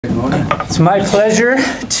morning. It's my pleasure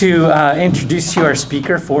to introduce you our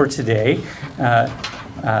speaker for today.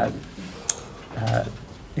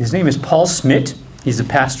 His name is Paul Smit. He's a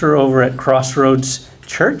pastor over at Crossroads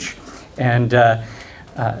Church, and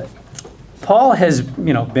Paul has,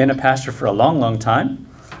 been a pastor for a long, long time.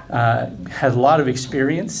 Has a lot of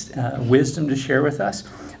experience, wisdom to share with us.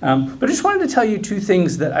 But I just wanted to tell you two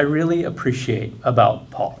things that I really appreciate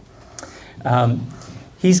about Paul.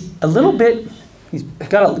 He's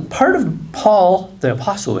got a part of Paul, the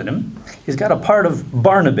apostle, in him. He's got a part of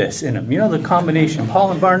Barnabas in him. You know the combination,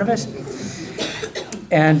 Paul and Barnabas?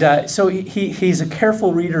 And so he's a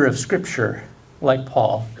careful reader of Scripture, like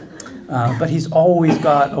Paul. But he's always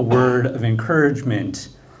got a word of encouragement,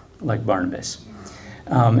 like Barnabas.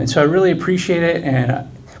 And so I really appreciate it. And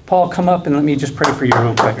Paul, come up and let me just pray for you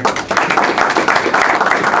real quick.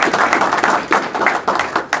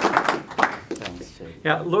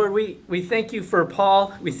 Yeah, Lord, we thank you for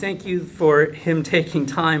Paul. We thank you for him taking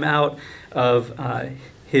time out of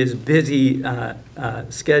his busy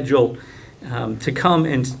schedule to come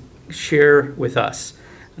and share with us.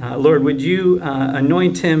 Lord, would you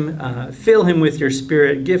anoint him, fill him with your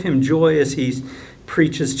Spirit, give him joy as he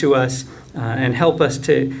preaches to us, and help us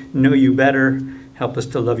to know you better, help us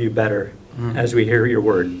to love you better as we hear your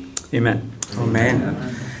word. Amen.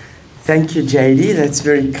 Amen. Thank you, JD. That's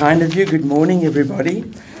very kind of you. Good morning,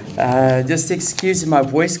 everybody. Just excuse me, my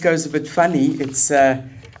voice goes a bit funny. It's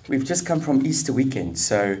we've just come from Easter weekend,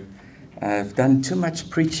 so I've done too much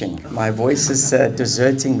preaching. My voice is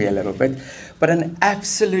deserting me a little bit. But an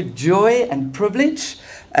absolute joy and privilege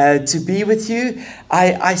to be with you.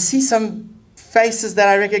 I see some faces that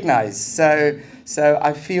I recognize, so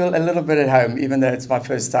I feel a little bit at home, even though it's my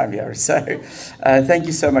first time here. So thank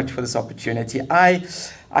you so much for this opportunity.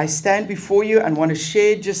 I stand before you and want to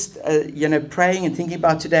share just, praying and thinking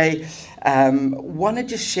about today. Want to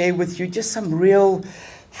just share with you just some real,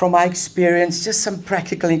 from my experience, just some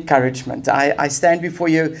practical encouragement. I stand before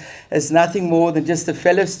you as nothing more than just a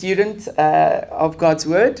fellow student of God's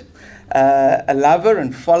Word, a lover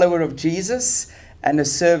and follower of Jesus, and a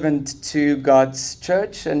servant to God's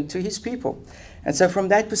church and to His people. And so from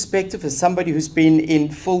that perspective, as somebody who's been in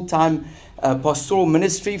full-time pastoral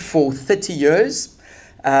ministry for 30 years,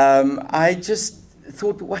 I just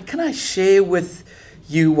thought, what can I share with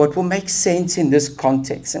you, what will make sense in this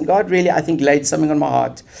context? And God really, I think, laid something on my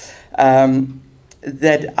heart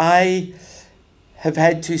that I have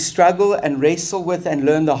had to struggle and wrestle with and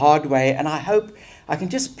learn the hard way. And I hope I can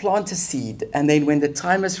just plant a seed, and then when the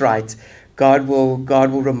time is right, God will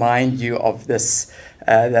remind you of this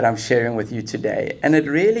that I'm sharing with you today. And it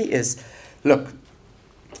really is, look,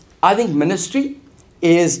 I think ministry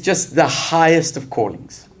is just the highest of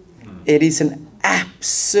callings. It is an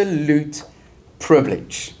absolute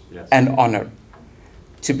privilege and honor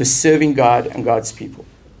to be serving God and God's people.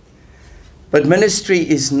 But ministry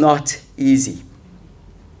is not easy.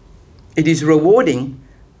 It is rewarding,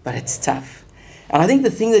 but it's tough. And I think the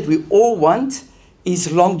thing that we all want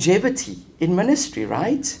is longevity in ministry,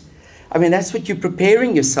 right? I mean, that's what you're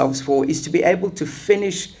preparing yourselves for, is to be able to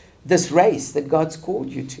finish this race that God's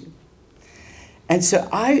called you to. And so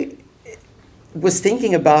I was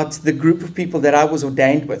thinking about the group of people that I was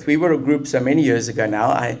ordained with. We were a group so many years ago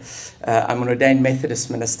now. I'm an ordained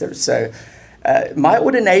Methodist minister. So my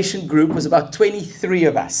ordination group was about 23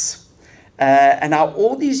 of us. And now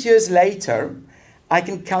all these years later, I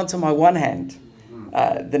can count on my one hand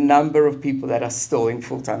the number of people that are still in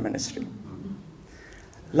full-time ministry.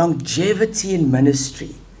 Longevity in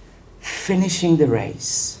ministry, finishing the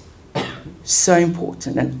race, so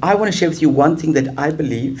important. And I want to share with you one thing that I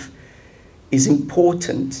believe is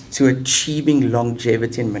important to achieving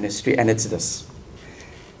longevity in ministry, and it's this.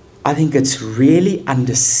 I think it's really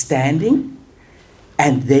understanding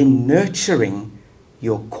and then nurturing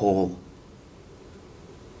your call.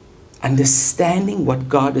 Understanding what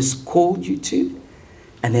God has called you to,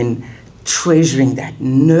 and then treasuring that,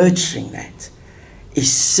 nurturing that, is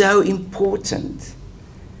so important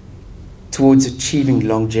towards achieving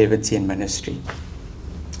longevity in ministry.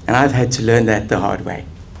 And I've had to learn that the hard way.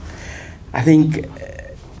 I think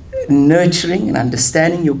nurturing and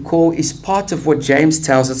understanding your call is part of what James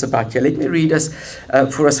tells us about here. Let me read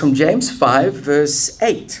for us from James 5, verse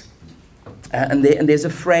 8. And there's a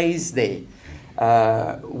phrase there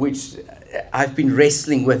which I've been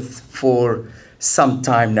wrestling with for some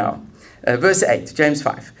time now. Verse 8, James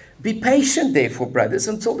 5. Be patient, therefore, brothers,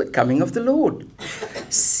 until the coming of the Lord.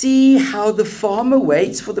 See how the farmer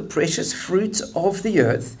waits for the precious fruit of the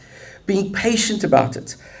earth, being patient about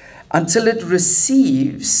it, until it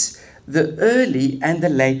receives the early and the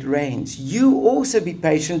late rains. You also be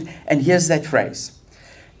patient. And here's that phrase.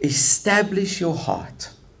 establish your heart.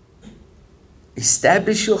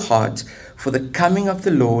 Establish your heart, for the coming of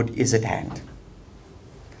the Lord is at hand.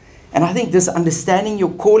 And I think this understanding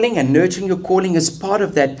your calling and nurturing your calling is part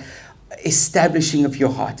of that establishing of your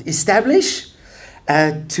heart. Establish,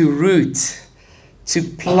 to root, to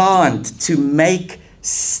plant, to make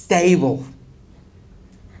stable.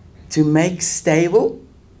 To make stable.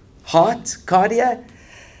 Heart, cardia.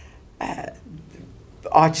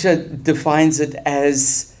 Archer defines it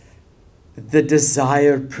as the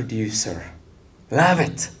desire producer. Love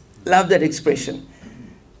it. Love that expression.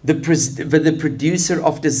 The producer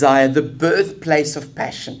of desire, the birthplace of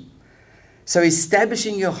passion. So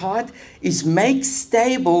establishing your heart is make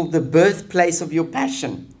stable the birthplace of your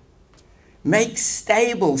passion. Make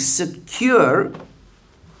stable, secure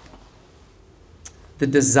the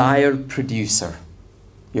desire producer,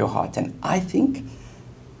 your heart. And I think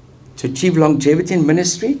to achieve longevity in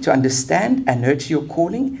ministry, to understand and nurture your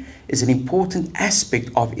calling, is an important aspect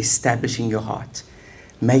of establishing your heart.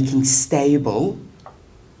 Making stable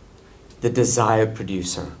the desire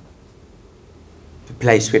producer. The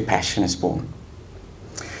place where passion is born.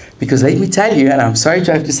 Because let me tell you, and I'm sorry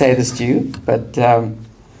to have to say this to you, but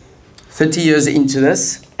 30 years into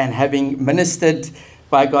this, and having ministered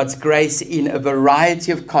by God's grace in a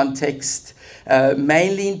variety of contexts,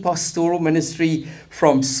 mainly in pastoral ministry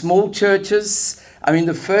from small churches. I mean,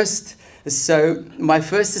 my first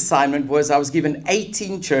assignment was I was given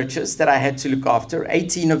 18 churches that I had to look after,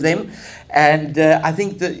 18 of them. And I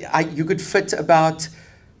think that you could fit about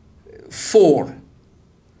 4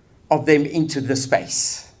 of them into the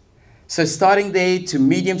space. So starting there to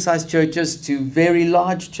medium-sized churches to very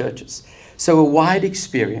large churches. So a wide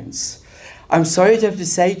experience. I'm sorry to have to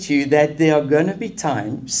say to you that there are going to be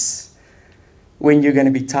times when you're going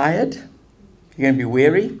to be tired, you're going to be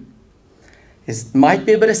weary. There might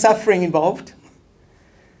be a bit of suffering involved,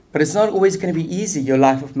 but it's not always going to be easy, your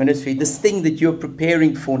life of ministry, this thing that you're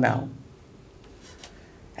preparing for now.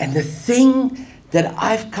 And the thing that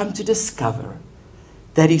I've come to discover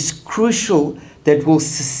that is crucial, that will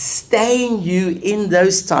sustain you in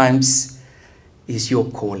those times, is your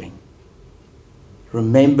calling.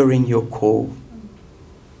 Remembering your call.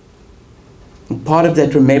 And part of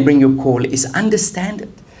that remembering your call is understand it.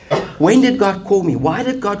 When did God call me? Why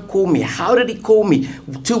did God call me? How did He call me?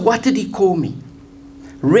 To what did He call me?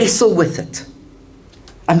 Wrestle with it.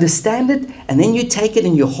 Understand it, and then you take it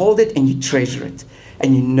and you hold it and you treasure it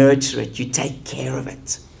and you nurture it. You take care of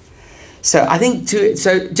it. So I think just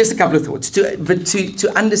a couple of thoughts.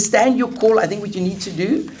 To understand your call, I think what you need to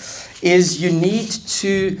do is you need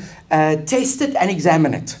to test it and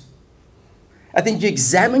examine it. I think you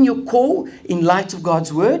examine your call in light of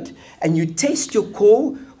God's word, and you test your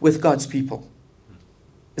call with God's people.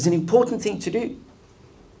 It's an important thing to do.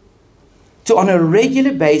 To, on a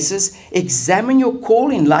regular basis, examine your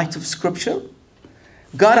call in light of Scripture.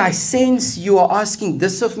 God, I sense you are asking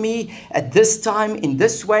this of me at this time, in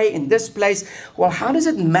this way, in this place. Well, how does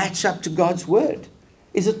it match up to God's word?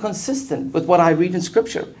 Is it consistent with what I read in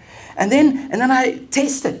Scripture? And then I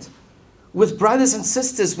test it with brothers and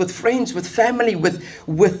sisters, with friends, with family,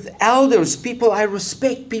 with elders, people I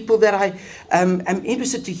respect, people that I am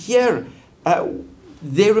interested to hear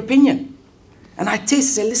their opinion. And I test and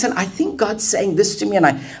say, listen, I think God's saying this to me, and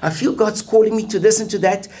I feel God's calling me to this and to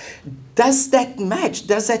that. Does that match?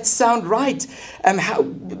 Does that sound right?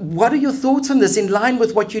 What are your thoughts on this in line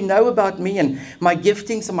with what you know about me and my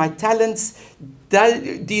giftings and my talents?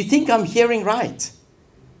 Do you think I'm hearing right?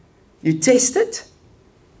 You test it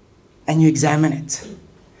and you examine it.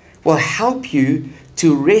 Will help you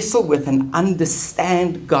to wrestle with and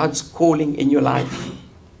understand God's calling in your life.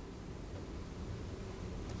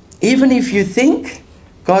 Even if you think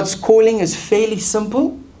God's calling is fairly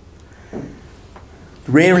simple,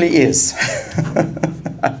 rarely is.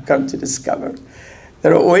 I've come to discover.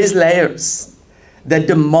 There are always layers that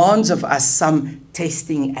demands of us some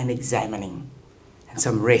testing and examining and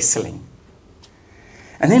some wrestling.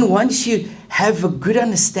 And then once you have a good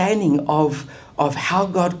understanding of how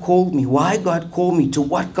God called me, why God called me, to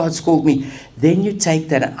what God's called me, then you take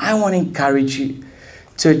that. And I want to encourage you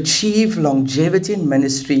to achieve longevity in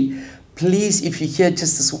ministry. Please, if you hear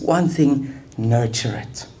just this one thing, nurture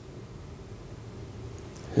it.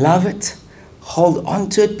 Love it. Hold on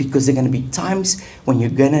to it, because there are going to be times when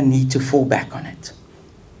you're going to need to fall back on it.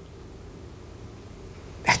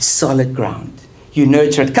 That's solid ground. You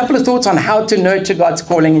nurture it. A couple of thoughts on how to nurture God's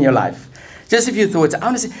calling in your life. Just a few thoughts. I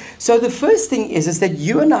want to say, so the first thing is that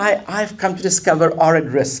you and I've come to discover, are at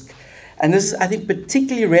risk. And this is, I think,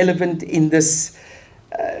 particularly relevant in this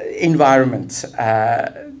environment,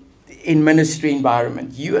 in ministry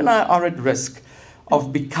environment. You and I are at risk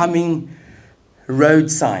of becoming road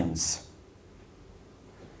signs.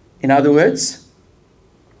 In other words,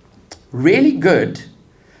 really good.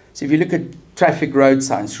 So if you look at traffic road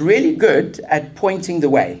signs, really good at pointing the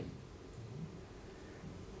way,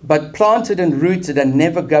 but planted and rooted and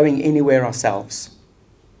never going anywhere ourselves.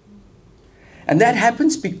 And that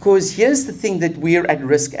happens because here's the thing that we're at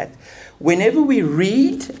risk at. Whenever we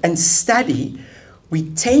read and study, we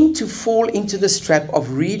tend to fall into this trap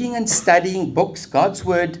of reading and studying books, God's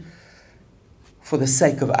Word, for the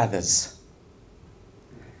sake of others.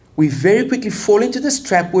 We very quickly fall into this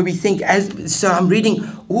trap where we think, so I'm reading,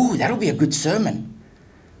 oh, that'll be a good sermon.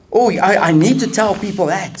 Oh, I need to tell people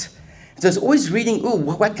that. So it's always reading, oh,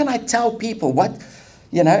 what can I tell people?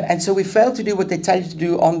 And so we fail to do what they tell you to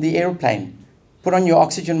do on the airplane. Put on your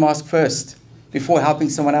oxygen mask first before helping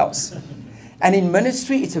someone else. And in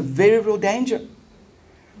ministry, it's a very real danger.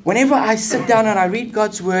 Whenever I sit down and I read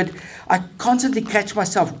God's Word, I constantly catch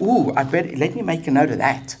myself, ooh, let me make a note of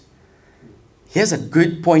that. Here's a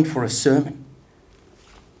good point for a sermon.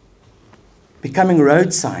 Becoming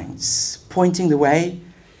road signs, pointing the way,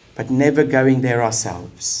 but never going there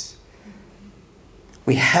ourselves.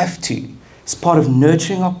 We have to, as part of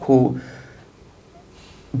nurturing our call,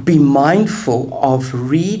 be mindful of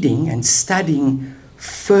reading and studying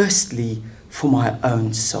firstly for my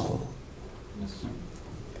own soul.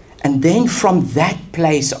 And then from that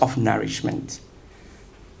place of nourishment,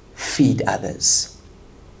 feed others.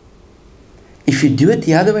 If you do it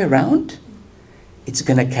the other way around, it's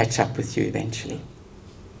going to catch up with you eventually.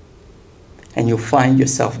 And you'll find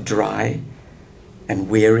yourself dry and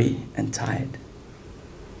weary and tired.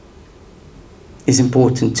 It's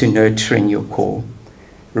important to nurturing your call,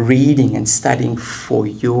 reading and studying for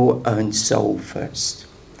your own soul first.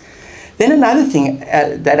 Then another thing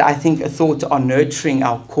that I think a thought on nurturing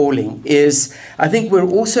our calling is, I think we're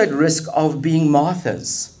also at risk of being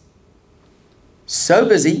Marthas. So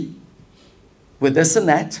busy with this and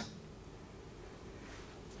that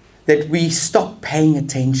we stop paying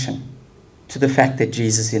attention to the fact that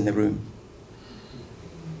Jesus is in the room.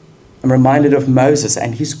 I'm reminded of Moses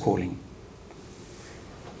and his calling.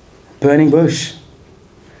 Burning bush.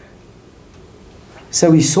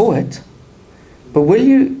 So we saw it, but will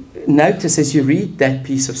you notice as you read that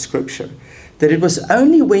piece of scripture that it was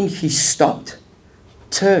only when he stopped,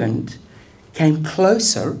 turned, came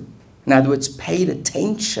closer, in other words, paid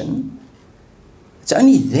attention, it's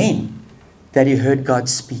only then that he heard God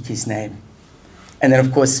speak his name. And then,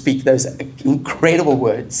 of course, speak those incredible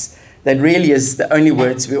words that really is the only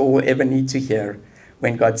words we all ever need to hear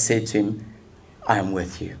when God said to him, I am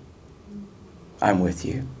with you. I'm with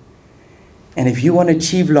you. And if you want to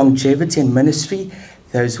achieve longevity in ministry,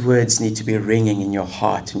 those words need to be ringing in your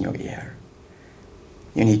heart and your ear.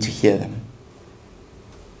 You need to hear them.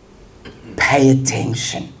 Pay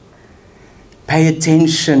attention. Pay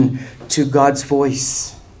attention to God's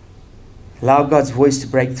voice. Allow God's voice to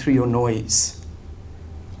break through your noise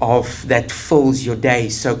of that fills your day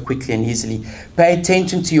so quickly and easily. Pay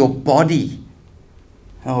attention to your body.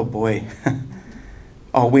 Oh boy.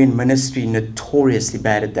 Are we in ministry notoriously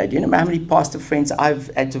bad at that? Do you know how many pastor friends I've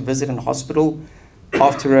had to visit in hospital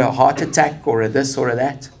after a heart attack or a this or a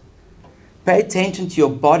that? Pay attention to your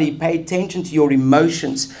body. Pay attention to your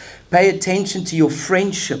emotions. Pay attention to your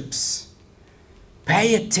friendships.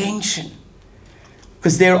 Pay attention.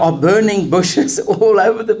 Because there are burning bushes all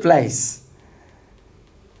over the place.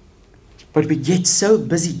 But we get so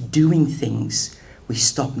busy doing things, we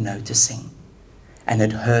stop noticing. And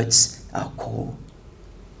it hurts our call.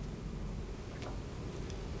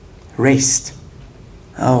 Rest.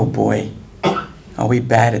 Oh boy, are we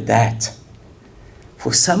bad at that?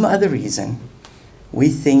 For some other reason, we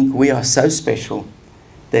think we are so special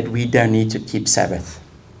that we don't need to keep Sabbath.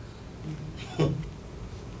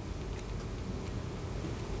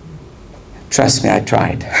 Trust me, I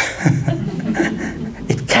tried.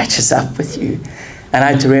 It catches up with you. And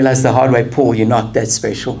I had to realize the hard way, Paul, you're not that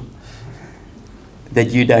special, that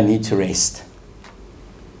you don't need to rest.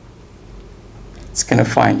 It's going to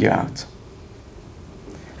find you out.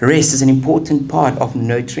 Rest is an important part of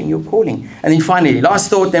nurturing your calling. And then finally, last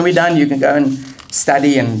thought, then we're done. You can go and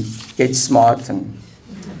study and get smart. And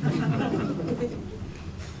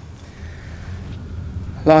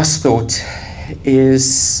last thought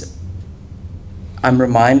is, I'm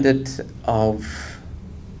reminded of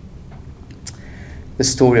the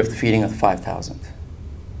story of the feeding of the 5,000.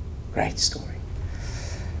 Great story.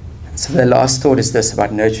 So the last thought is this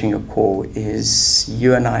about nurturing your call is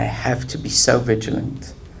you and I have to be so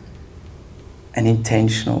vigilant and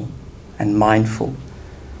intentional and mindful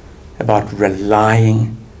about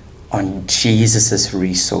relying on Jesus'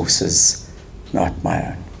 resources not my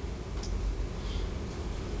own.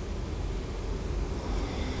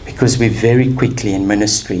 Because we very quickly in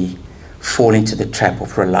ministry fall into the trap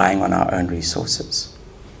of relying on our own resources.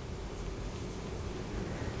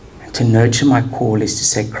 And to nurture my call is to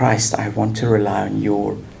say, Christ, I want to rely on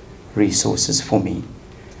your resources for me.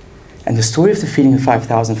 And the story of the feeding of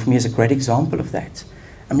 5,000 for me is a great example of that.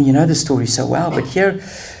 I mean, you know the story so well, but here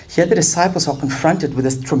the disciples are confronted with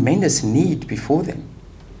this tremendous need before them.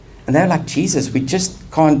 And they're like, Jesus, we just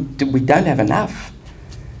we don't have enough.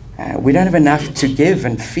 We don't have enough to give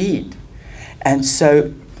and feed. And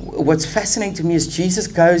so what's fascinating to me is Jesus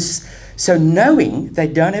goes, so knowing they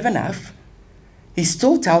don't have enough, he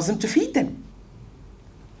still tells them to feed them.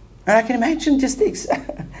 And I can imagine just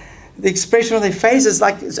the expression on their faces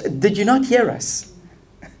like, did you not hear us?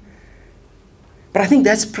 But I think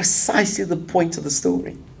that's precisely the point of the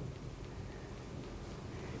story.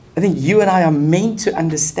 I think you and I are meant to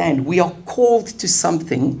understand we are called to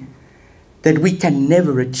something that we can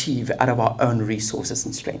never achieve out of our own resources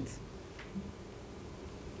and strength.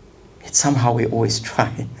 Yet somehow we always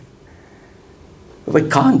try. But we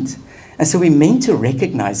can't. And so we're meant to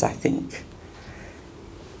recognize, I think,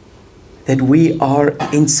 that we are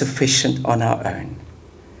insufficient on our own.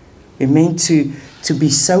 We're meant to be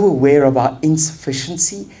so aware of our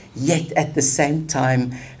insufficiency, yet at the same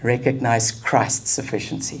time recognize Christ's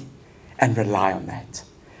sufficiency and rely on that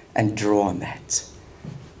and draw on that.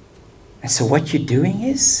 And so what you're doing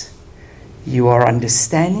is you are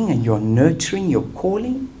understanding and you're nurturing your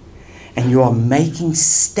calling, and you are making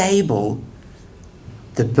stable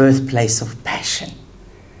the birthplace of passion.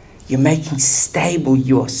 You're making stable,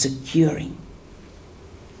 you are securing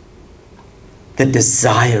the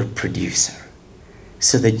desire producer,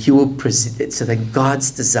 so that you will so that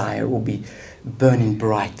God's desire will be burning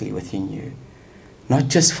brightly within you, not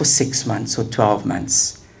just for 6 months or 12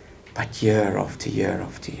 months, but year after year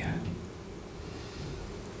after year.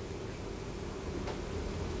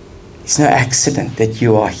 It's no accident that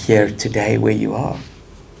you are here today where you are.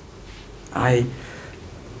 I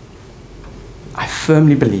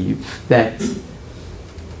firmly believe that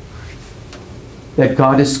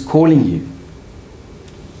God is calling you.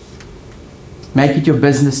 Make it your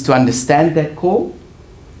business to understand that call.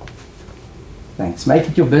 Thanks. Make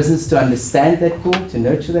it your business to understand that call, to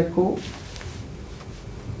nurture that call.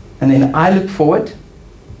 And then I look forward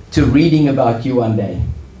to reading about you one day,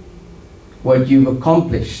 what you've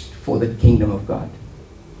accomplished for the kingdom of God,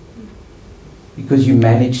 because you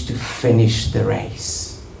managed to finish the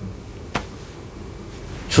race.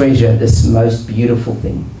 Treasure this most beautiful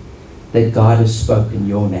thing, that God has spoken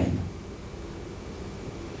your name.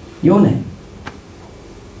 Your name.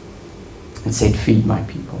 And said, feed my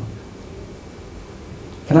people.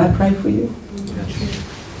 Can I pray for you? Yes.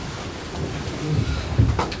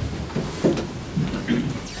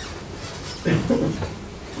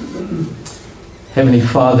 Heavenly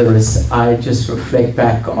Father, as I just reflect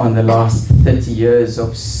back on the last 30 years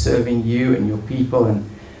of serving you and your people, and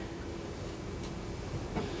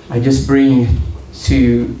I just bring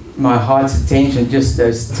to my heart's attention just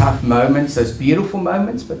those tough moments, those beautiful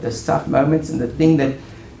moments, but those tough moments. And the thing that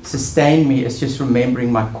sustained me is just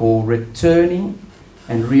remembering my call, returning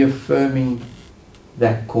and reaffirming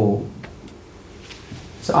that call.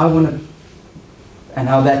 So I want to, and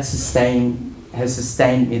how that has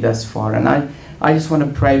sustained me thus far. And I just want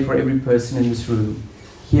to pray for every person in this room,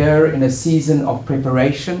 here in a season of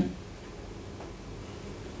preparation,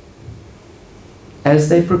 as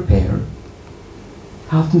they prepare.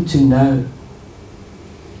 Help them to know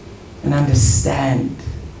and understand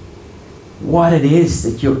what it is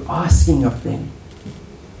that you're asking of them,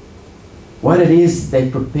 what it is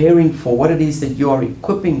they're preparing for, what it is that you are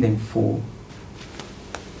equipping them for,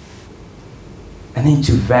 and then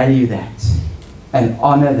to value that and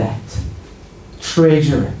honor that,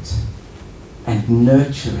 treasure it and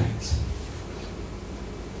nurture it.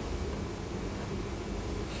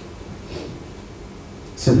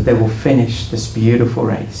 So that they will finish this beautiful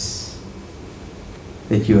race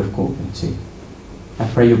that you have called them to. I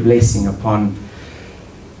pray your blessing upon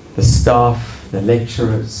the staff, the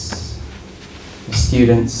lecturers, the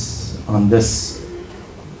students on this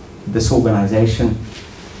organization,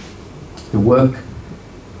 the work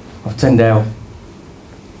of Tyndale.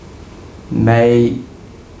 May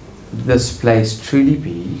this place truly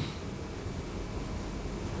be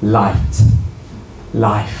light,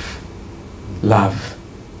 life, love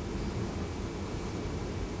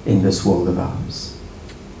in this world of ours.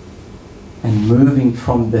 And moving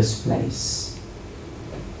from this place,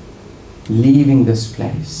 leaving this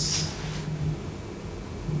place,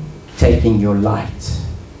 taking your light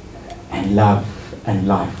and love and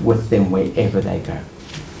life with them wherever they go.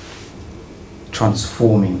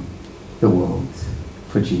 Transforming the world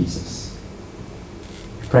for Jesus.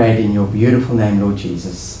 Pray it in your beautiful name, Lord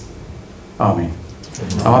Jesus. Amen.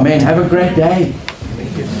 Amen. Have a great day.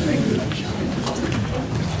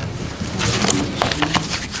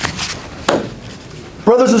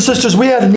 Brothers and sisters, we had